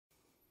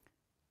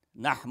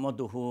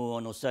نحمده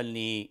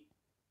ونصلي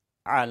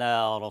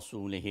على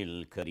رسوله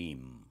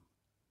الكريم.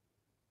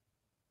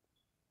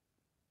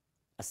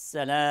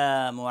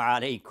 السلام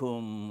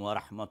عليكم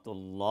ورحمة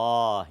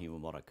الله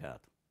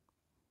وبركاته.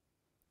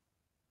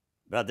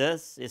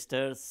 Brothers,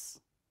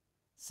 sisters,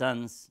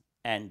 sons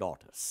and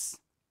daughters,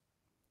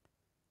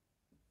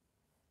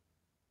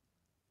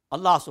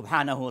 Allah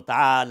subhanahu wa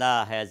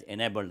ta'ala has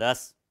enabled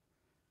us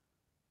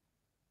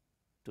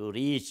to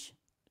reach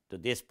to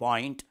this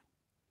point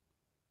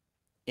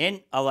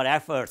in our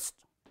efforts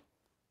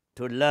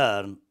to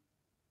learn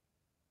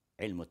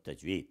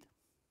al-Tajwid.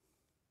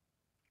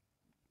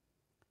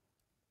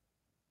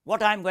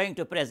 What I am going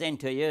to present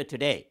to you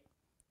today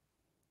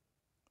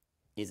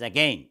is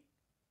again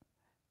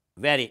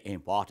very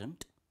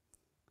important,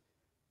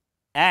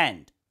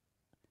 and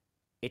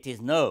it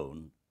is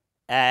known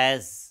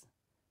as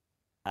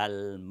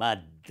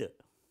al-Mad.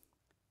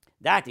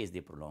 That is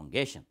the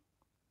prolongation.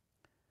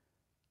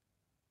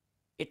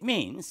 It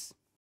means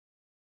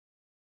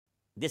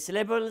the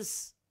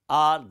syllables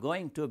are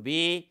going to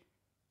be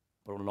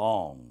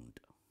prolonged.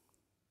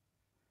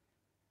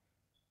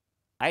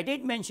 I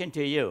did mention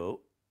to you,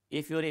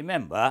 if you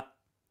remember,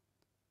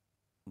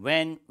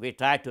 when we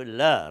try to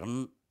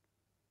learn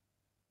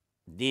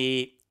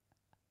the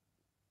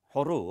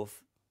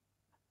huruf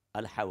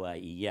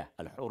al-Hawaiyah,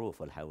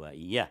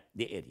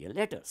 the aerial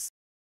letters.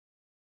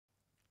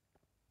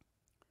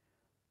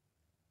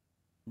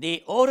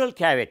 The oral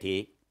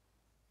cavity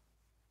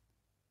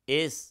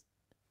is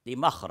the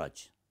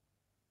makhraj,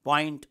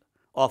 point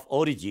of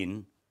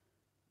origin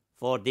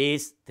for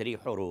these three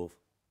huruf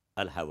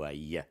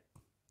al-Hawaiyah,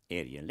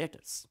 aerial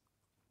letters.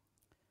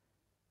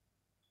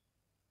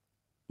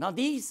 Now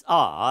these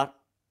are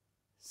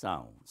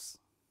sounds,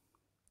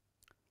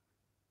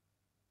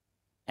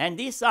 and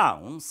these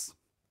sounds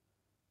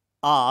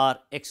are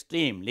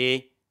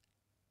extremely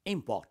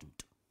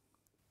important.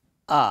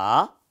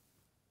 A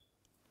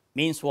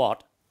means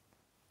what?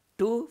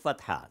 Two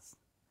fathas.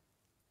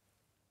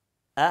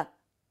 A.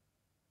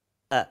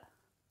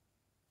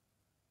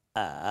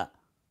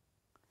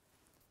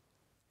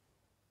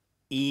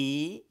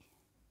 E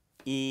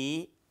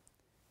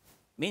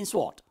means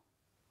what?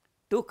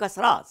 Two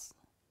kasras.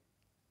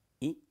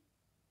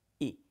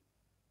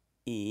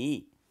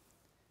 E.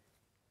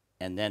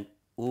 And then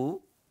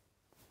U,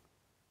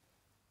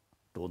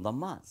 two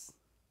dhammas.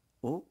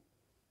 U.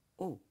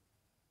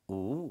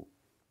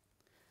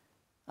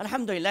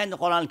 Alhamdulillah, in the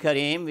Quran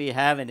al-Kareem, we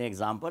have an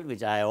example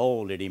which I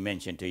already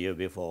mentioned to you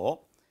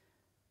before,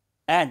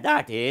 and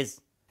that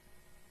is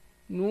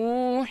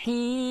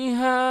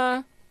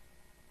نوحيها.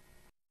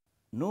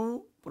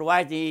 Nu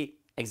provides the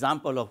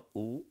example of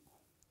U,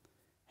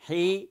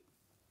 He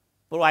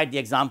provides the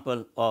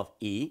example of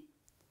E,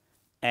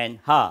 and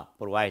Ha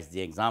provides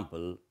the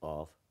example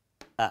of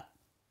A.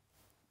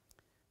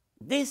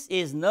 This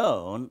is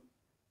known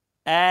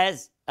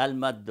as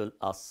al-Maddul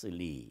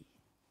Asli,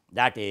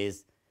 that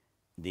is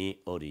the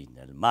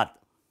original mad.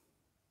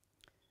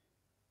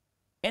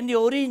 And the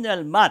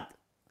original mad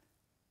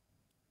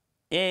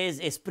is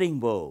a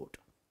springboard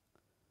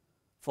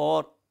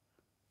for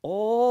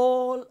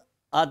all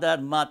other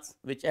mads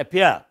which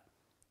appear.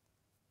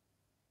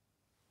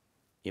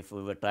 If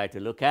we were try to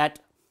look at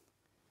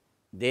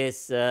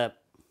this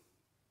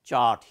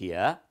chart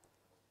here,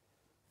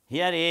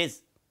 here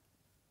is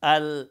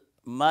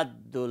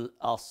al-Maddul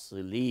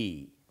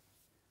Asli,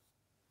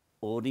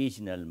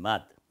 original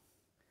mad.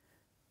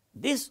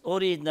 This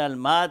original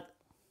mad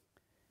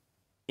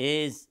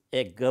is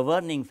a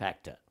governing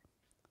factor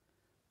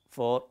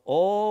for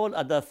all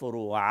other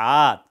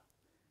furu'at,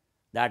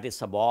 that is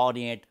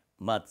subordinate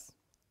mads,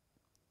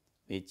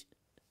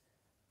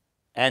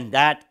 and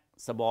that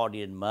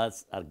subordinate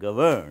mads are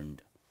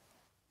governed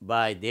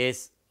by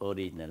this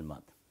original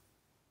mad.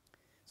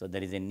 So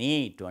there is a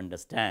need to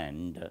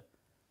understand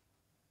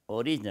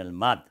original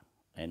mad,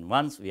 and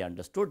once we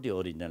understood the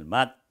original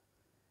mad,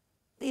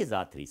 these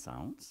are three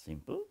sounds,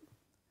 simple: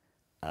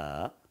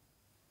 A,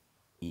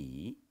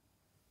 E,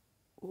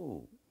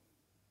 U.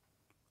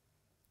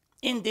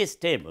 In this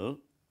table,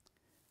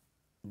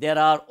 there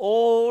are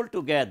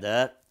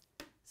altogether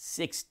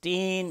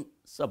 16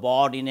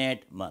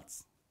 subordinate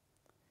mads.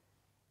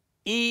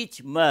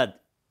 Each mad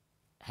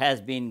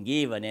has been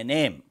given a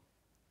name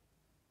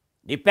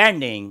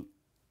depending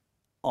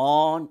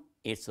on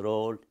its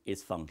role,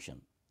 its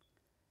function.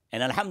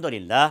 And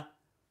alhamdulillah,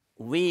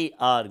 we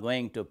are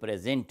going to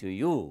present to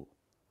you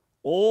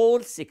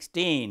all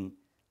 16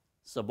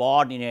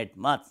 subordinate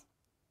mads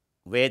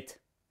with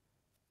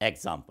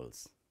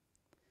examples.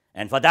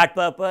 And for that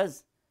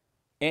purpose,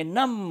 a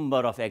number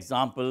of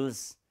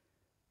examples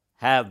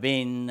have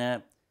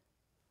been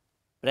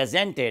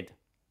presented,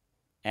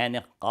 and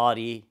a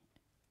Qari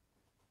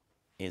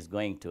is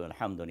going to,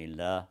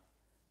 alhamdulillah,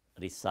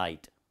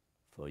 recite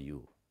for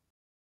you.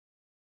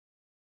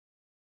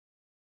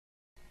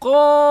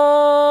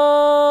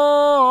 قال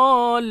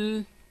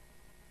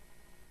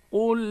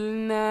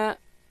قلنا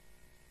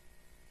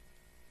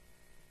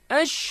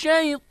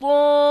الشيطان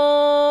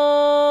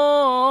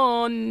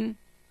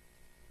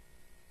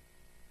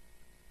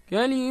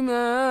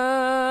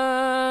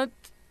كلمات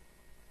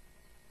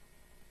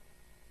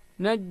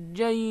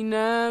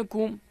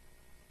نجيناكم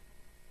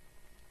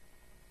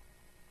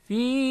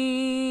فيه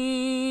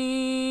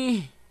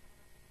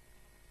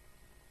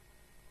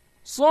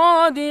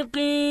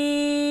صادقين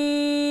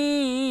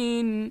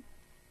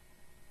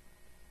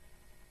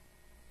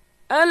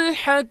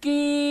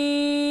الحكيم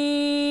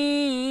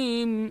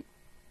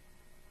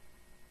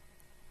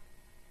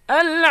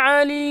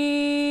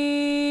العليم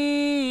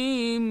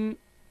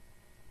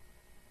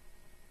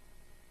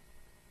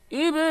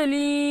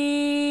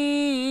إبليس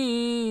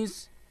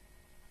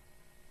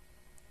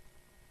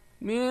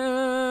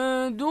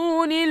من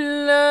دون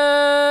الله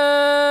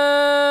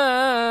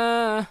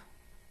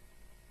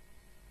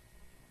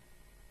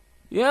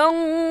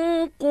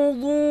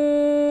ينقضون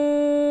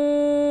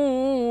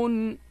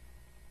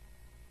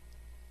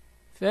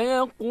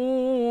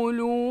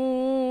فيقولون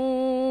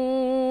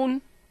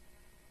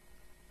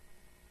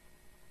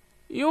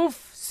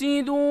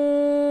يفسدون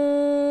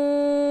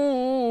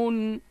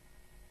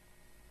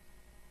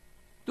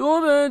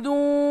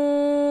تبدون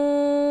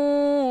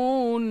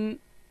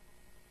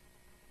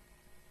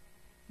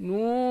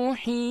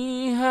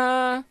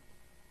نوحيها.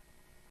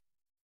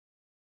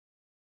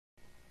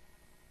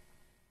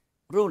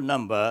 Rule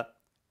number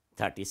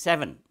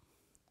 37.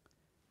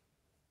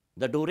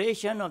 The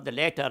duration of the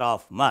letter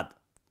of mad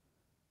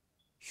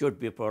should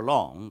be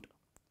prolonged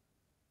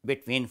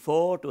between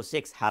 4 to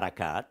 6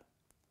 harakat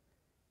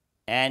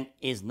and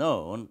is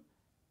known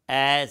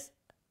as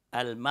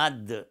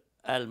al-mad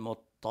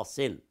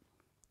al-muttasil,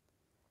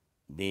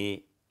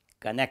 the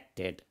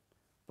connected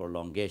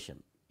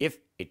prolongation, if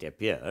it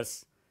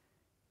appears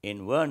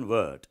in one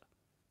word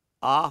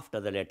after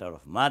the letter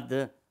of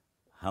mad,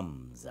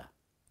 hamza.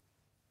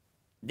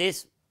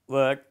 This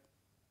word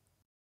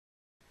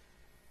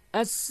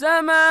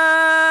السماء.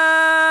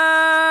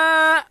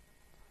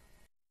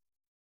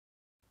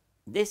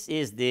 This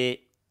is the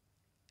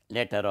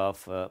letter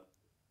of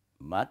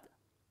mad,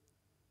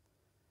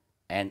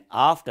 and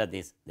after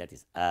this, that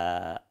is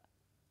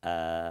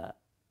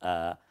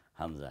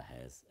hamza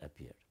has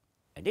appeared.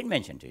 I did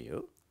mention to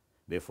you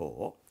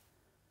before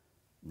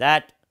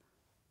that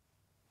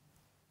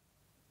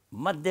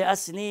mad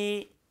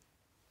asli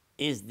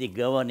is the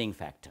governing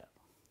factor,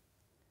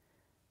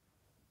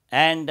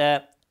 and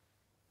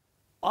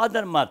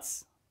other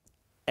mads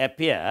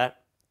appear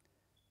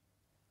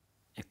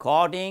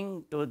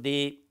according to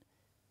the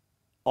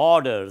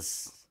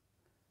orders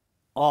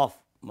of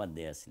mad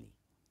asli.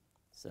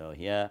 So,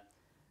 here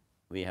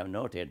we have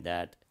noted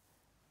that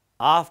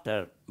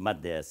after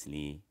mad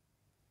asli,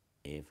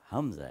 if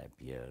hamza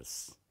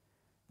appears,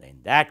 then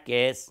in that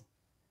case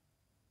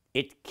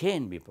it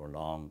can be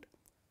prolonged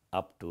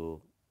up to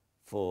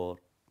 4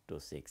 to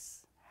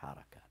 6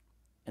 harakat,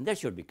 and there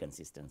should be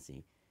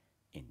consistency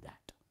in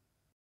that.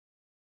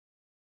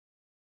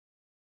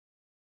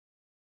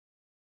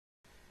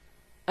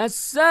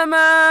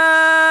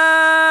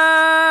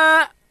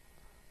 السماء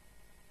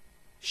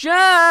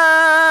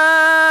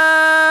شاء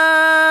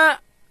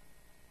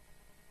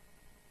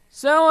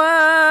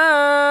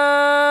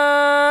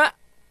سواء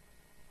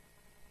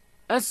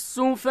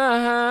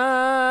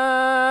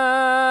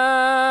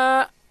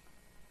السفهاء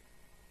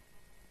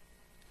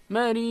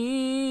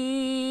مريئا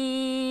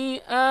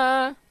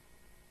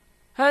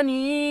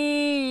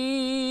هنيئا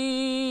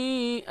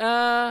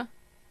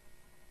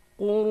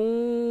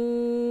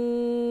قروء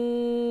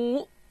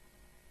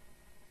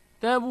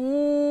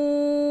تبوء.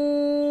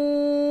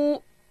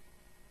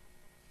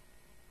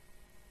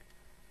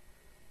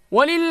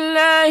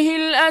 ولله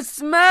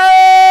الأسماء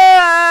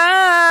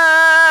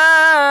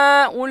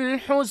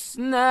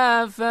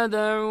الحسنى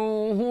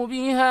فادعوه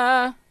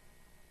بها.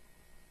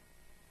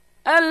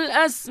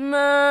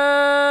 الأسماء.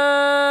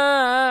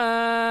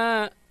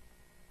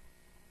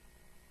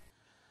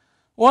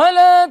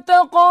 ولا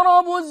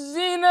تقربوا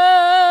الزنا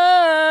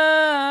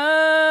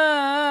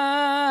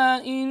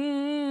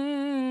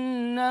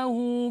إنه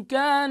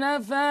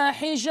كان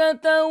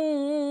فاحشة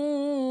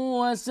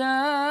وساء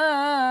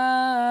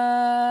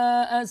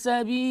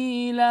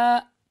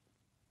سبيلا.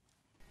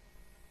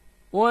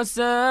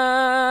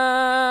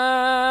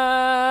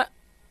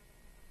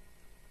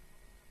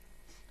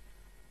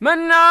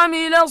 من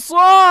عمل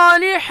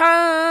صالحا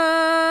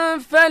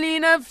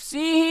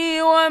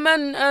فلنفسه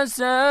ومن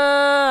أساء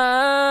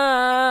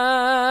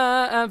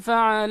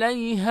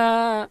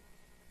فعليها.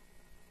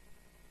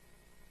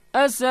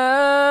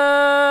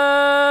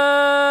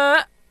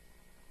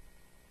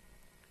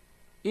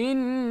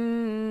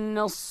 إن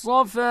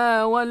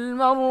الصفا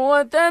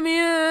والمروة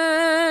من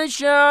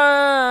شعائر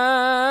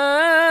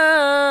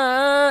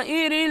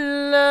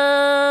الله.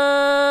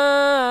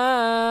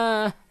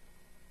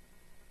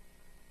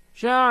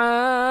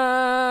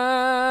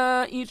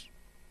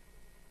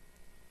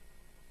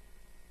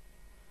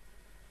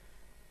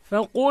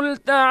 فقل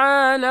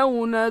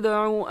تعالوا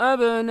ندع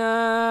أبناءنا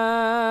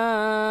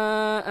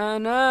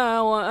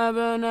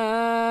وأبناءكم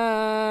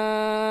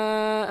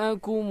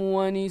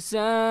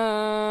ونساءنا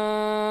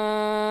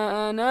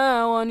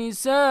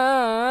ونساءكم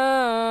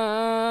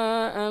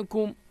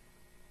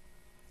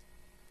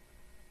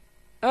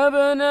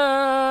أبناءنا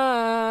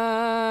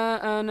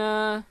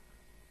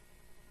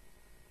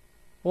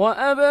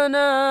وأبناءكم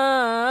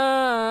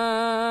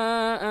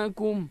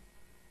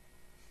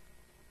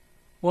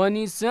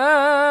ونساءنا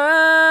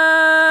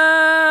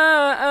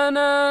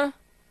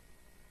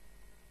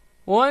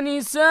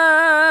ونساءكم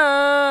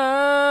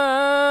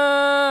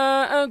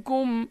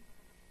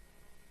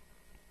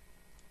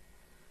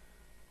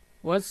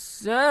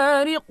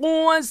والسارق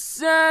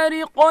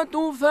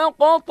والسارقة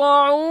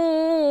فاقطعوا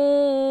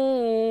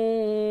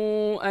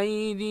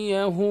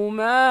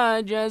أيديهما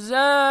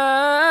جزاء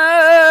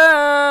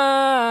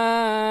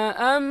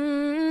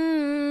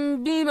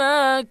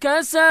بما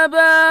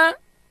كسبا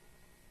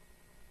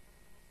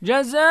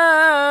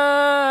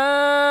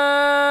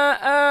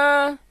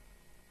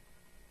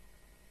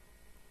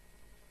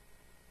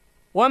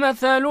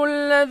ومثل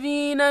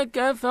الذين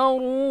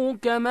كفروا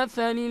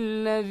كمثل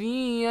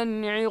الذي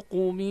ينعق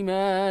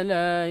بما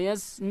لا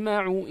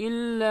يسمع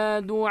إلا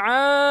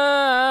دعاء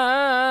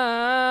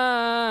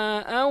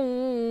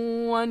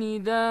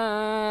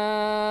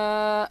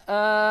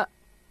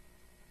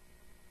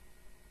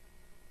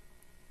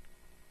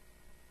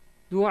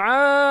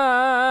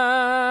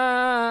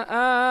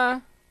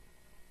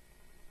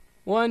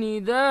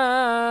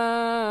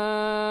ونداء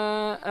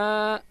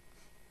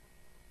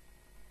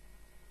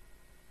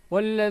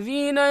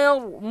والذين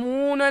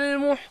يرمون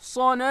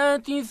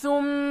المحصنات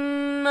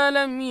ثم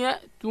لم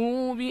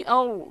يأتوا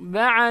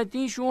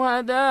بأربعة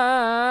شهداء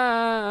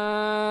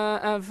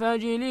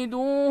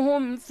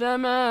فاجلدوهم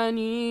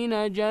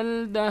 80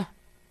 جلدة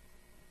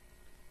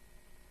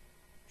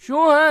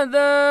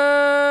شهداء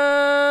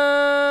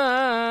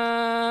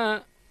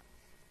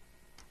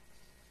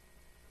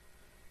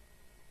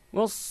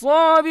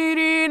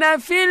والصابرين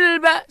في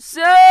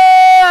البأساء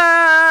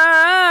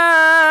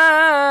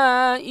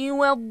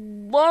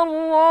والضراء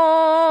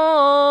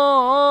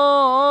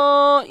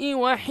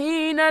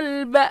وحين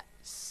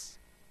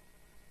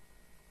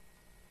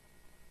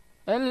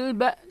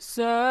البأساء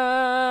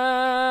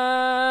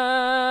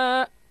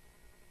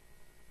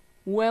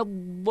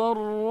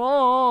والضراء.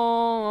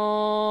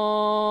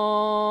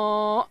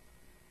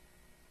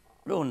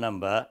 Rule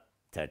number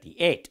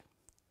 38.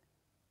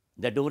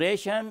 The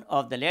duration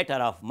of the letter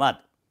of mad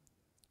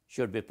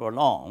should be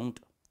prolonged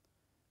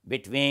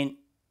between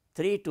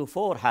 3 to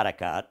 4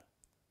 harakat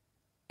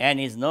and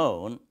is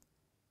known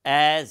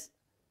as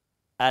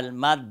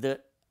al-mad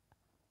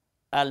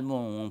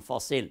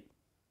al-munfasil.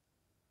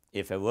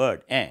 If a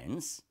word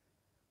ends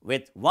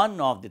with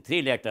one of the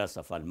 3 letters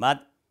of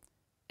al-mad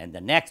and the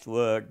next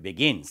word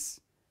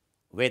begins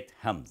with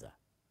hamza.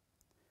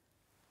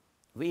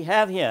 We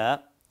have here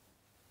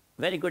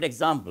very good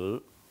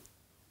example,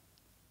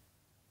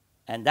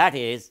 and that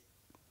is,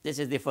 this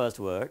is the first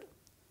word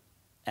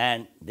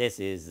and this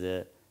is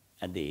the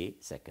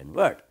second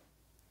word.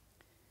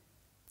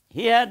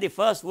 Here the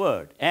first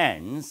word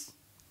ends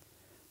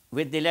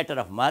with the letter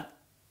of mad,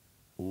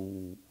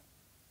 oo,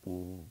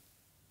 oo,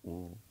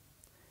 oo.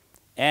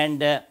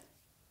 And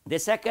the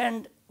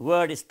second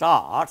word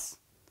starts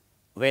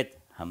with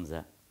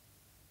hamza.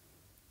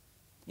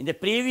 In the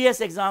previous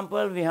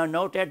example, we have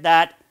noted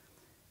that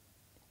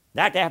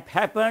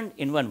happened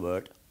in one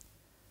word,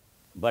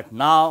 but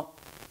now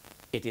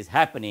it is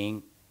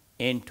happening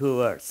in 2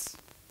 words.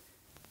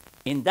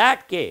 In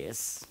that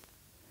case,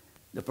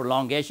 the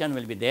prolongation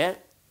will be there.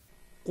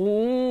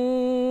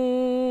 قُوا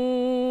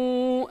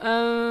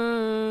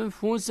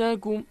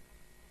أَنفُسَكُمْ.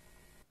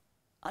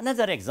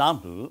 Another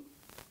example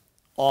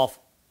of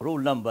rule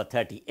number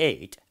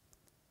 38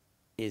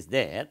 is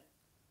there,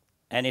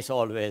 and it's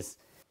always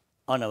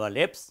on our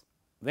lips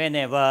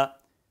whenever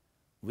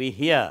we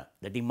hear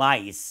the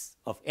demise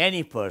of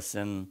any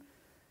person,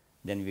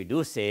 then we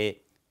do say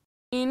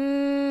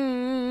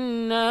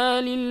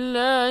إِنَّا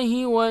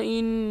لِلَّهِ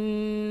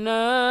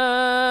وَإِنَّا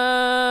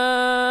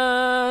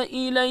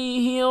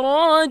إِلَيْهِ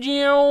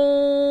راجعون.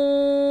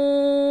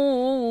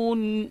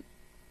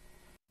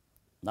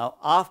 Now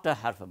after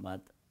harf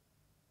mad,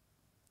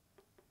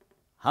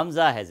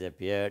 hamza has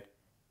appeared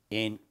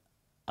in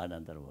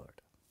another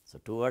word. So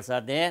 2 words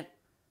are there.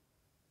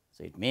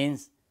 So it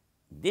means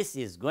this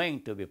is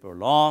going to be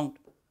prolonged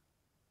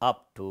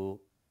up to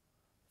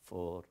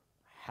 4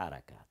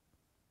 harakat.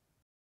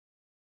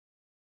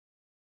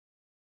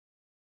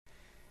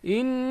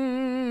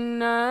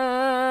 إِنَّا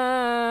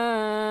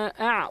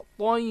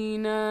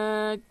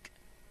أَعْطَيْنَاكَ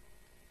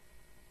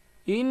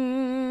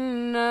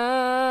إِنَّا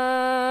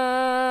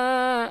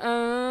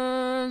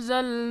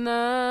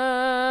أَنزَلْنَاهُ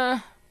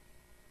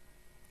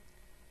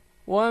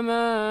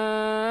وَمَا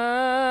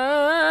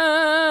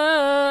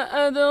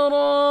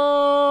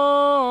أَدْرَاكَ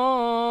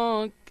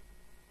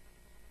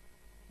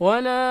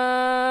وَلَا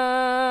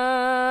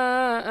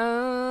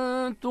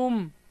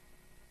أَنْتُمْ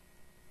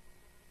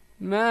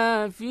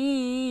مَا فِي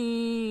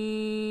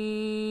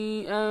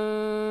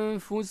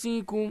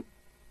أنفسكم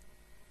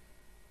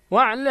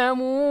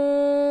واعلموا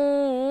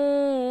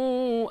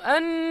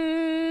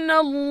أن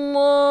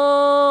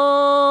الله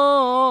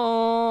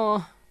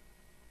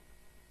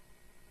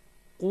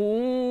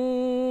قوا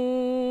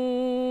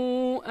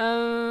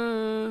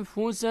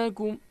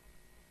أنفسكم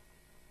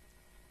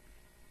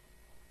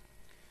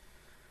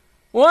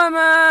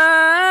وما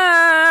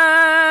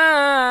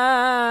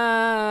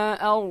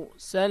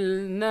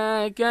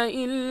أرسلناك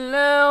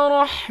إلا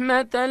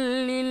رحمة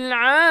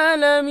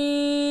للعالمين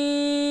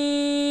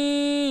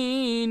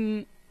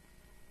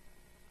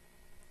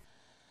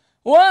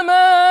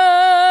وما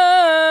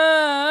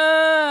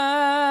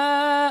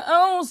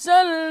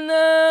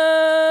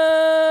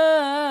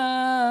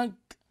أرسلناك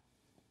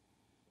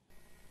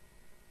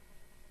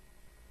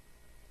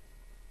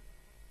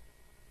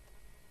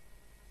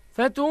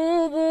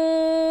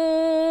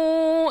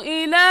فتوبوا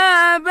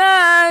إلى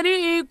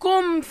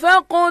بارئكم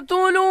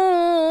فاقتلوا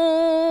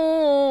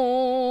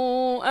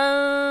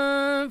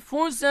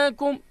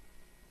أنفسكم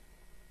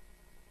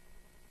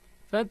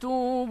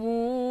فتوبوا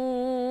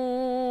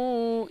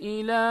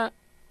إلى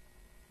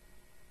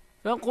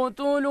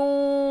فاقتلوا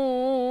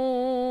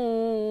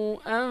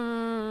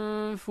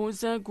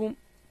أنفسكم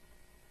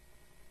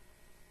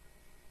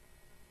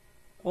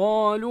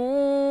قالوا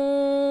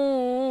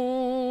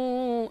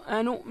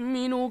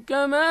أنؤمن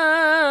كما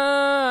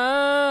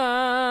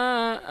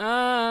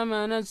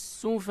آمن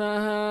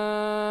السفهاء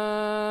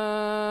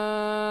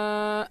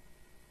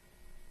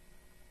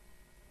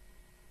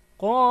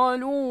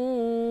قالوا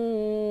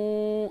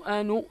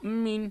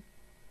أنؤمن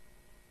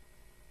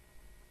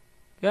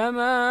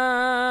كما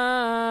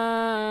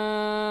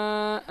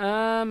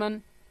آمن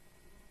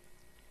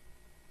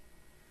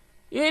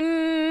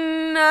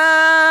إنا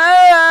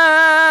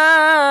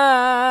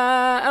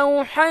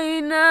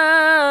أوحينا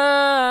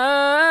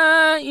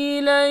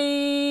إليك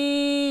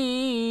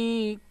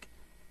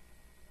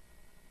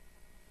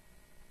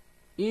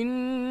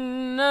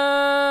إنا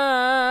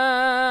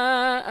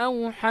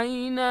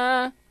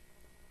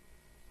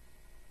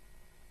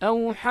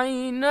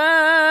أوحينا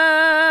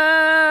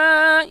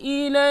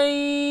إليك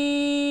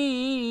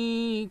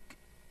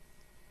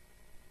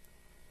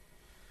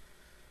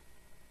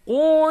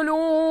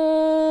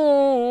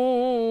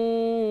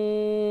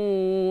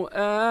قولوا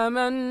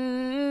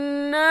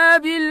آمنا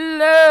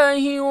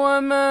بالله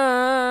وما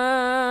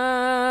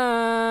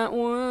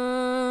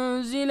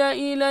أنزل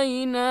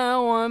إلينا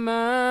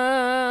وما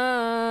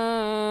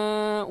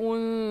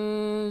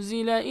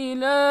أنزل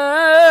إلى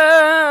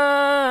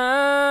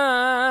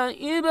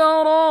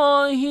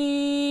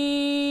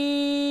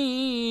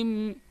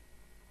إبراهيم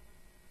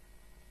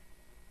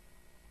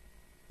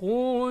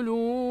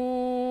قولوا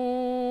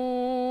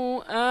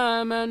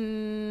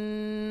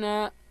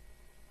آمنا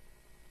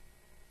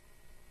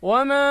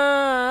وما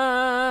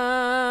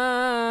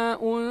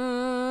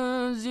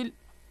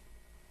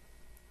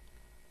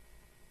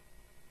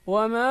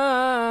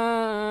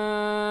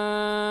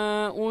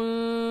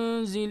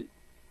أنزل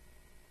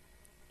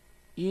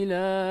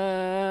إلى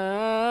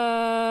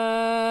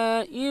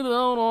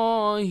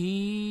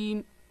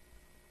إبراهيم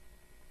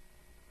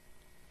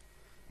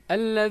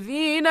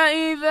الذين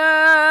إذا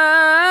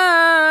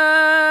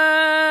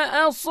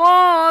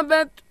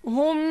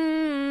أصابتهم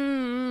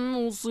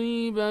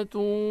مصيبة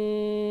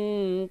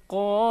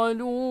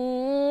قالوا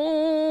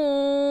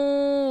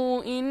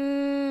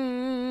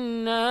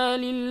إنا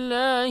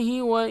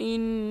لله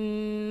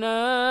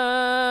وإنا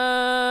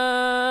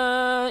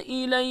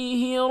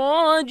إليه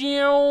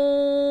راجعون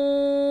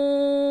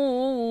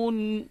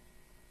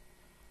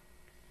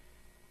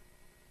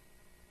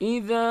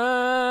إذا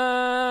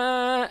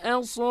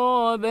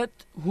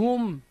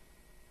أصابتهم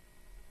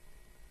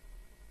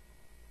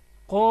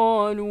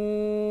قالوا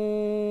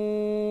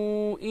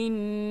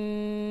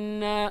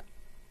إنا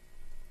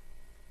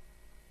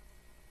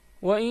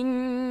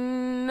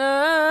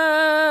وإنا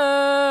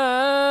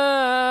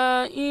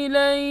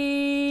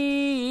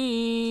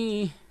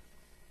إليه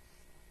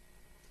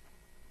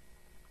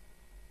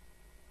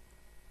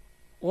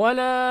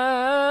ولا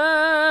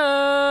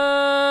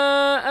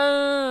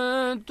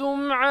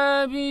أنتم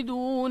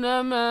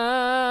عابدون ما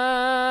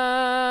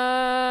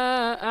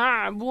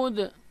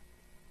أعبد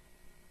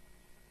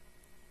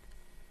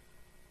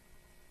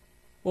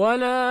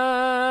ولا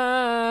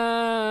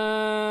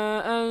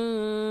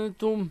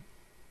أنتم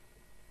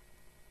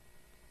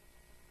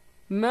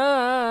ما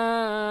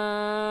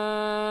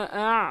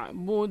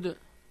أعبد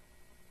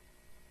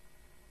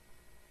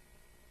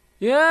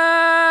يا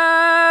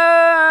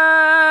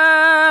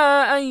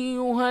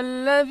أيها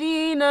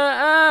الذين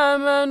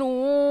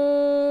آمنوا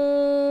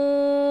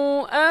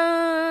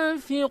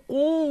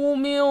أنفقوا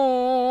من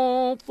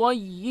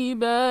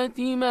طيبات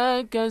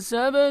ما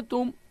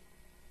كسبتم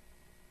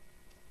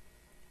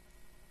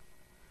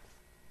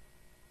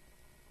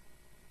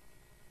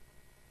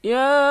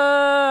يا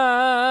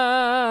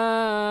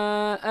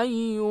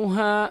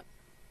أيها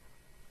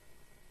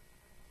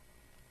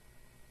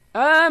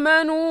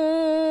آمنوا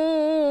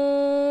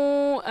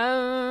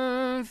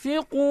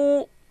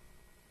أنفقوا.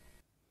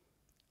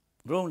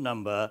 Rule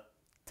number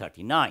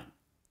 39.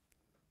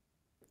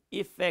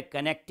 If a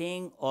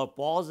connecting or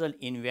pausal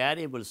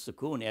invariable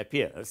sukoon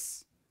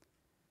appears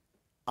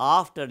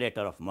after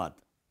letter of mad,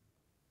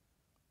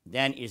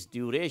 then its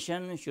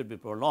duration should be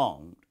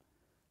prolonged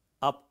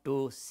up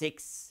to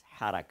 6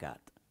 harakat.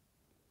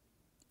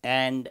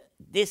 And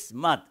this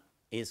mad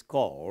is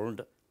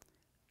called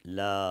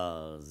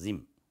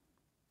lazim.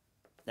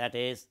 that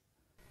is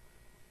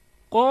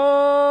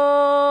قاف.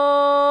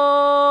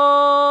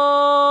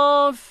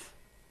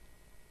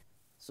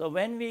 so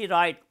when we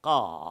write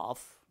qaf,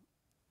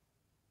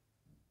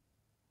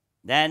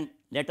 then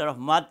letter of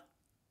mad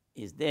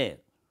is there,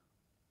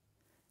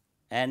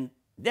 and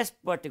this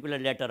particular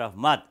letter of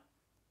mad,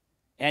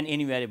 an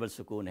invariable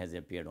sukoon has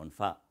appeared on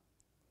fa.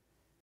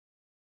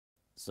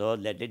 So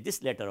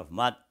this letter of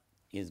mad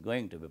is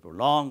going to be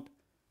prolonged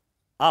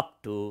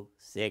up to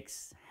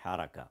 6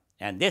 haraka,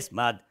 and this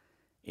mad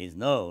is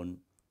known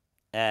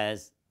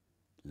as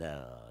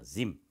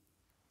lazim.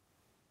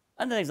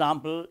 Another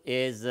example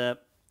is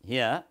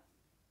here.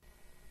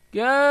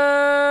 كاف.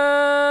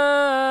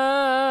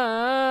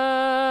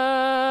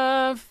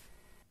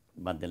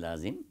 Mad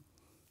lazim.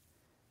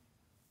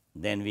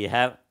 Then we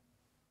have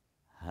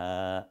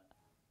ha,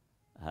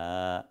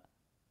 ha,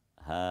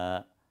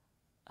 ha,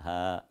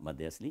 ha, mad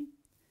asli.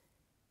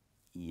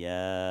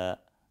 Ya,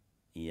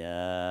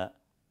 ya,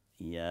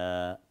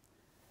 ya,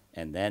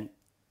 and then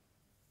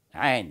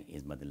ain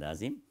is mad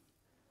lazim.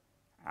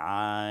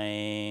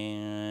 Ain,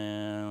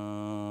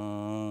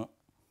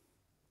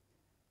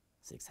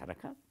 6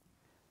 harakat,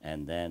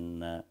 and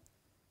then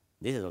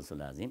this is also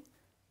lazim.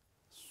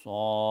 Sad,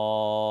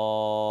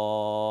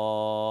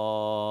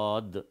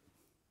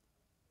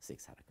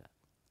 6 harakat.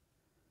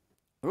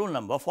 Rule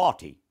number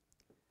 40.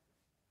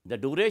 The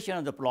duration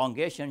of the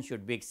prolongation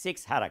should be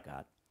 6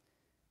 harakat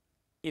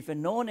if a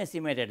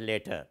non-estimated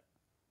letter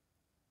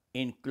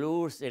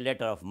includes a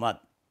letter of mad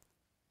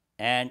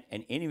and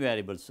an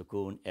invariable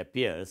sukoon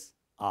appears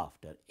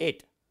after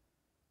it.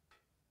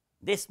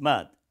 This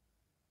mad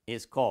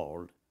is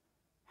called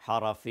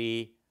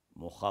harafi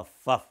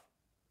mukhaffaf.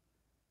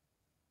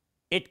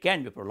 It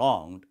can be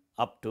prolonged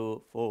up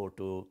to 4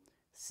 to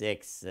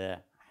 6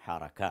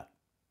 harakat.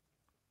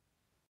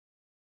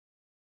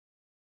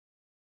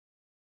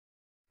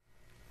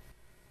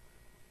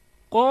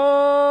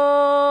 قاف.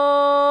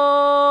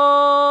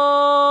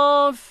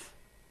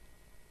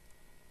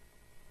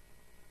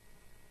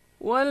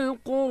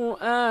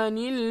 والقرآن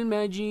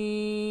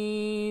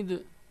المجيد.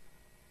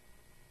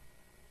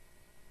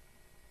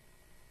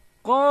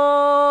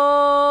 قاف.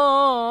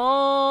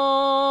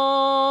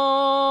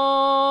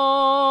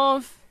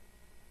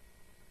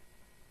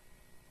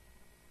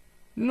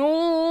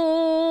 نون.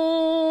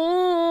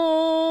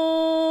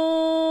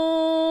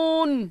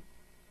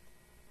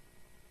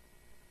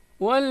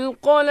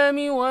 والقلم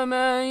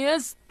وما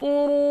يسطرون.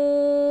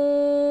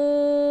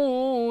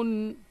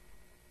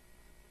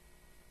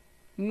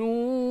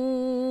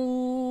 نون.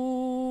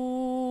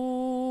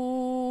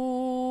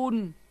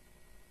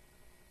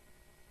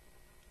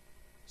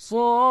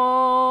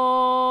 صاد.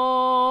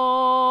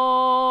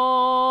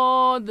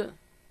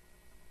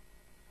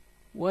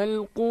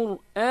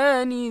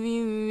 والقرآن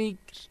ذي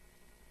الذكر.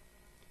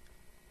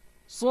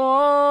 صاد.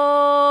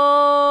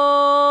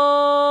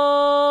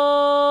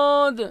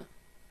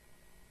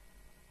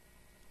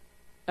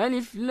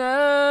 ألف لام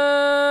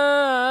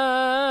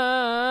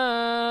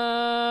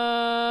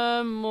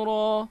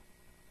را.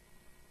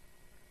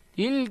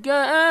 تلك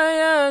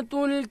آيات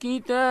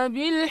الكتاب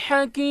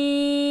الحكيم.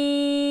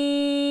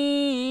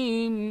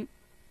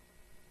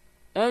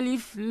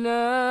 ألف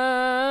لام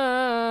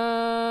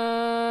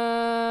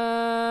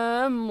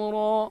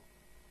را.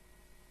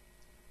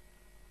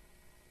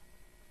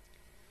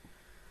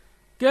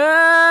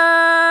 كافها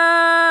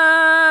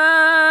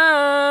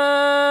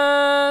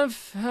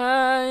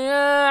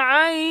يا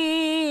عين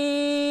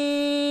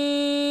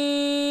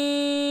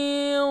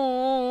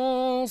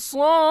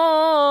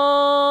صاد.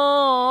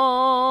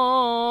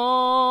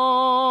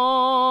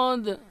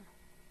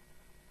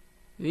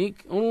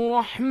 ذكر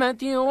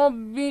رحمة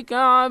ربك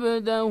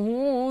عبده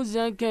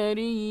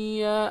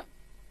زكريا.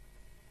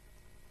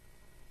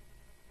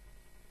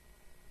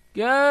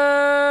 كاف.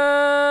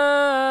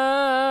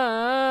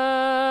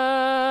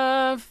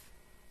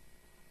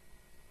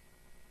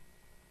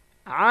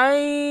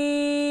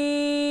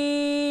 عين.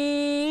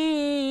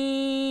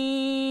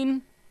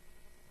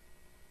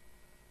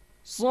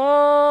 صاد.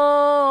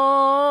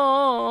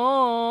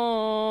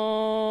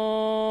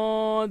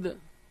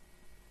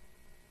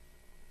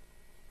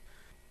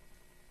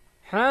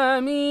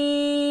 حميم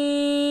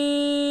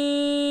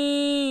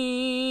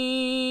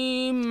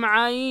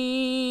عين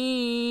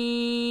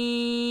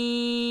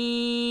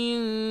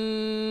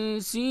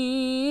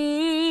سين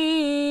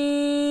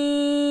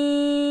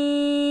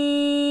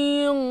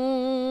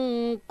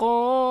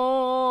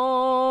قاف.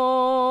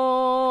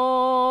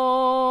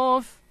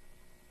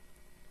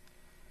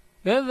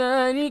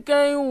 كذلك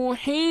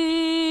يوحي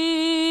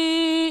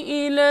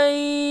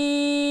إليك.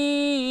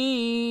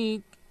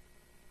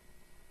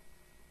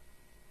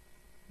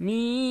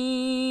 ميم.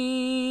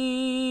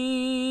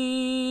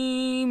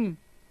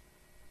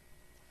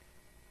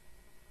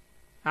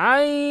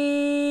 عين.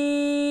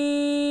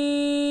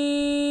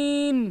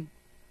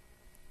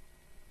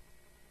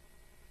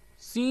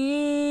 سين.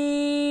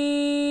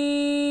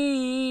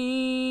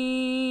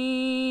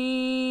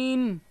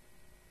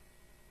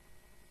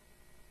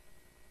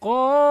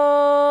 قاف.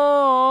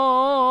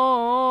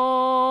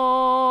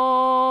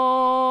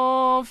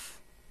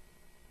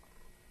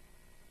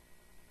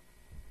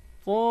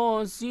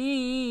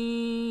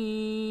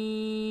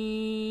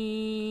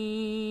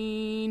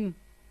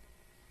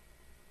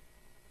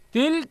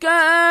 تلك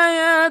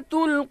آيات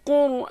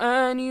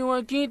القرآن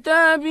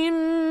وكتاب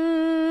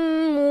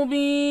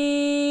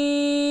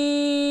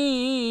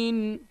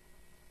مبين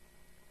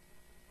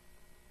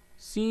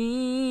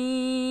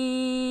سين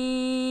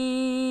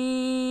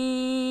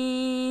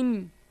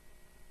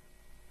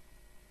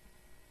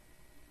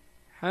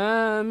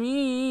حميم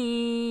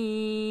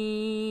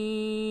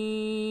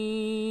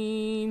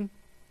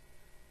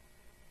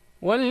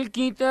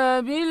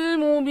والكتاب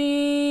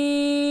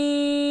المبين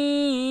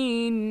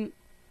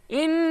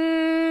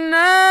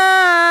إنا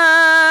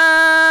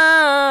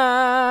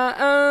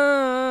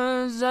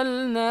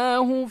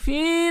أنزلناه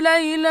في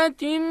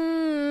ليلة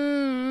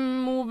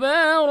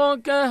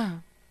مباركة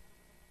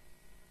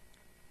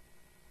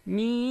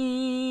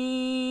ميم.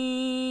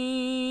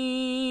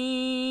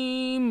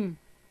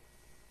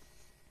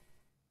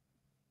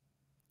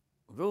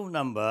 Rule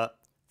number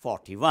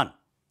 41.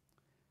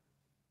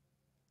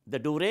 The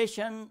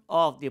duration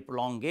of the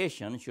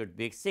prolongation should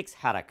be 6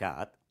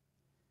 harakat.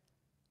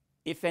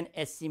 If an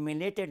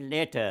assimilated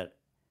letter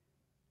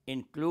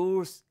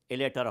includes a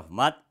letter of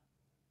mad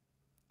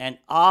and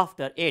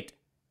after it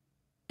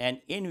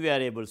an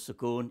invariable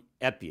sukoon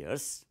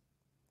appears,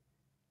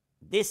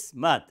 this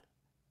mad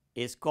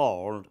is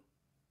called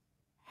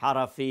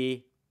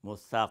harafi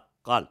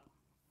muthaqqal.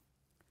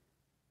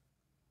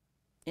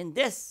 In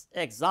this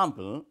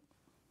example,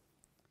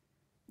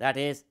 that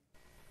is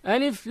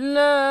ألف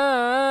لام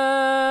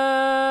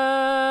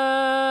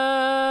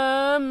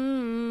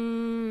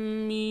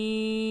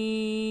ميم.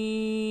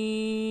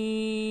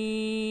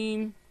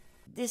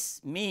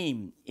 this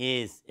meme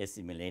is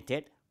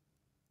assimilated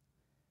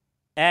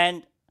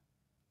and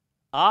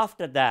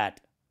after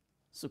that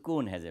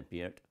sukoon has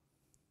appeared.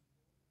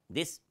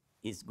 This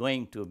is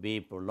going to be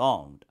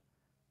prolonged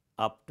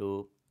up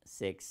to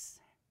 6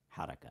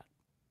 harakat.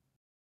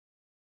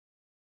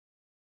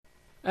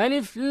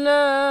 ألف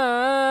لام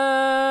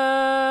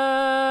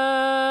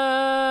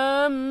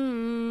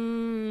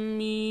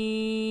ميم.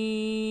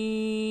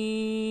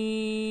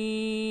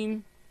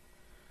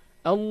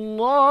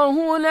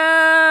 الله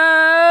لا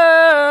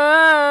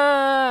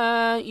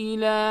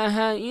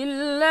إله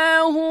إلا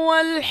هو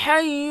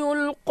الحي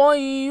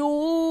القيوم.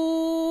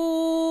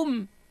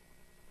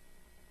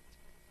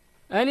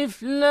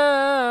 ألف لام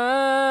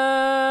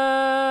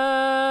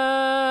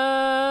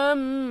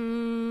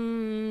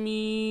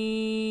ميم.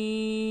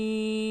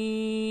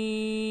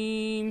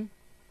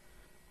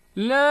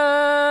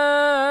 لام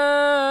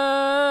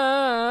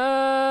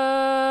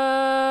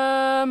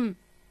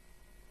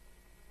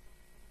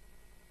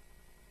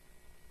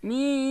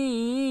ميم.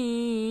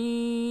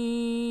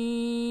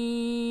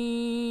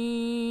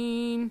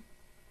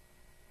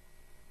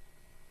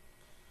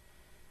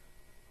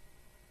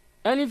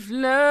 ألف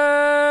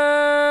لام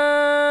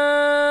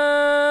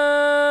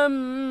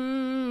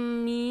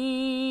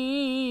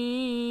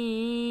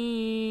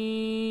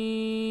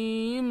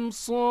ميم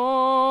صاد.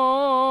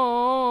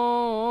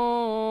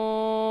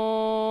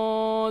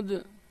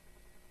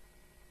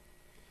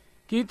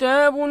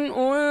 كتاب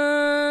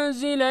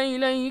أنزل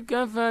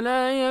إليك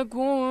فلا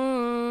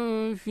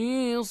يكن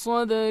في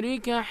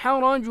صدرك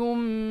حرج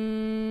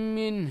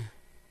منه.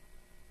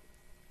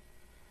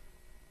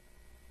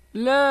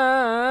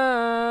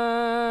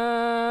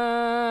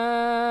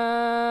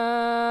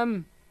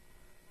 لام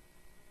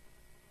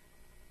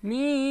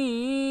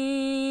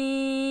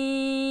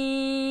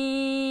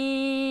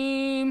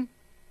ميم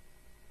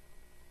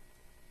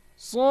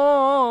صاد.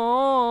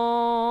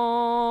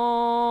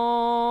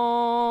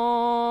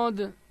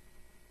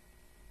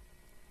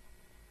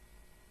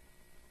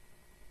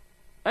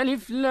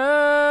 ألف لام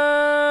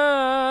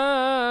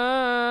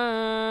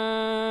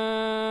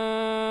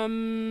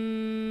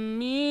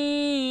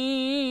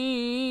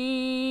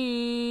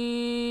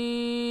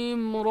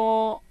ميم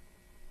را.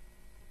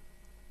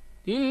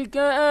 تلك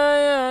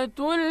آيات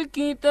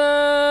الكتاب.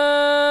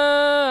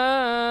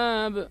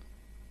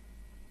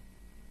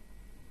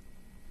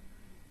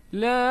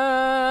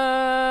 لام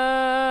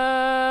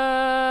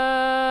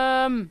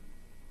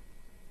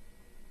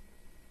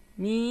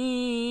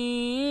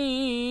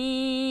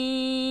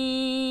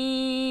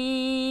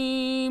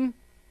ميم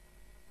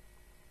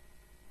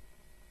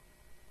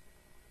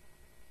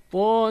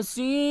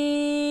طاسيم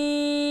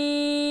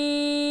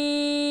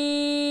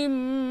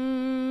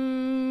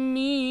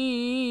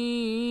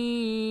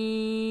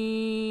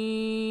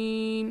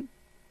ميم.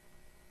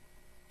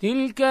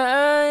 تلك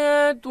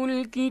آيات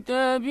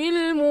الكتاب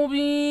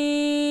المبين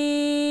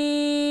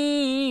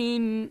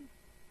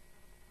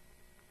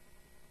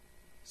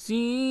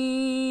سين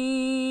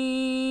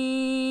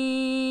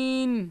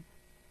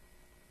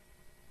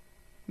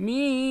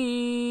ميم.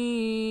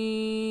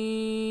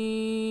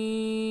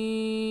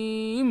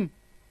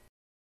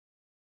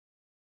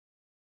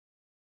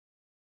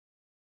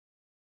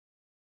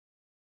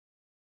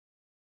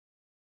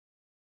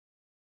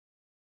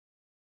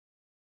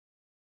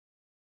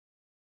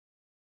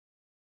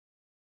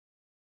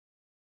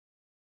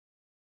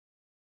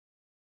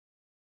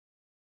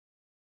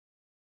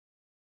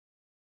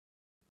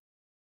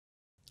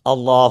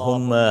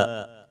 اللهم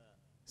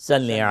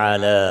صل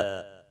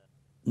على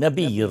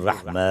Nabi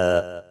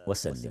Rahma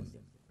wasallim.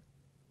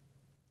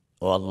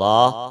 O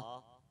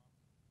Allah,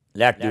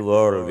 let the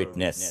world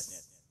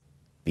witness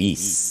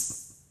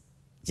peace,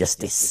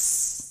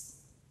 justice,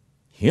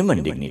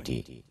 human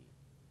dignity,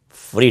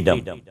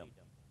 freedom,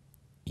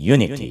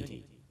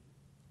 unity,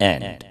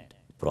 and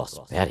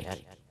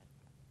prosperity.